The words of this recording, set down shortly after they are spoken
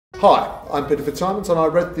Hi, I'm Peter FitzSimons and I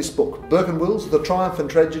wrote this book, Burke Wills, The Triumph and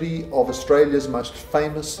Tragedy of Australia's Most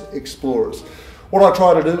Famous Explorers. What I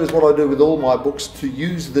try to do is what I do with all my books, to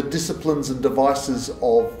use the disciplines and devices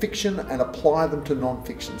of fiction and apply them to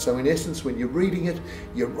non-fiction. So in essence, when you're reading it,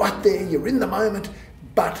 you're right there, you're in the moment,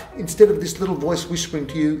 but instead of this little voice whispering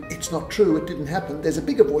to you, it's not true, it didn't happen, there's a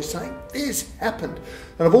bigger voice saying, this happened.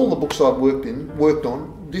 And of all the books I've worked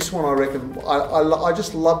on, this one I reckon, I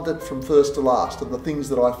just loved it from first to last, and the things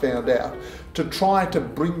that I found out, to try to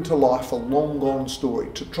bring to life a long gone story,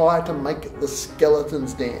 to try to make the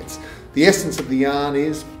skeletons dance. The essence of the yarn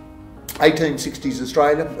is 1860s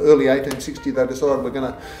Australia, early 1860, they decided we're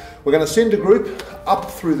going to send a group up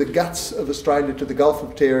through the guts of Australia to the Gulf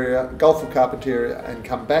of Carpentaria and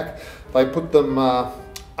come back. They put them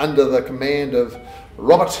under the command of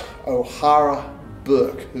Robert O'Hara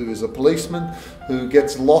Burke, who is a policeman who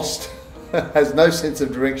gets lost, has no sense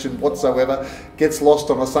of direction whatsoever, gets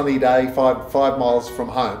lost on a sunny day five miles from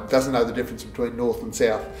home, doesn't know the difference between north and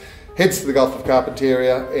south. Heads to the Gulf of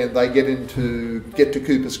Carpentaria and they get to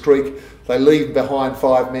Cooper's Creek. They leave behind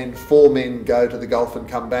 5 men, 4 men go to the Gulf and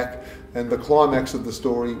come back, and the climax of the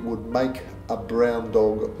story would make a brown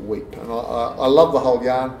dog weep. And I love the whole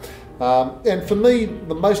yarn. And for me,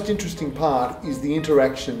 the most interesting part is the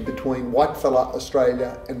interaction between whitefella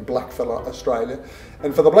Australia and blackfella Australia.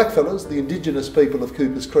 And for the blackfellas, the indigenous people of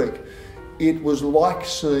Cooper's Creek, it was like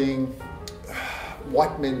seeing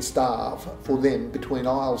white men starve for them between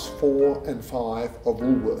aisles 4 and 5 of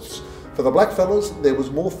Woolworths. For the black fellas, there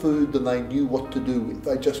was more food than they knew what to do with.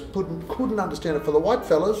 They just couldn't understand it. For the white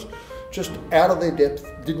fellas, just out of their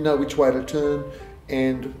depth, didn't know which way to turn,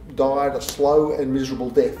 and died a slow and miserable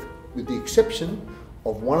death, with the exception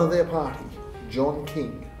of one of their party, John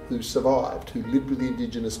King, who survived, who lived with the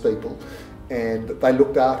indigenous people, and they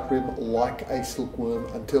looked after him like a silkworm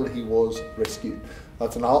until he was rescued.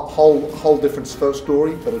 That's a whole different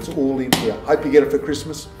story, but it's all in here. Hope you get it for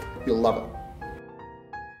Christmas. You'll love it.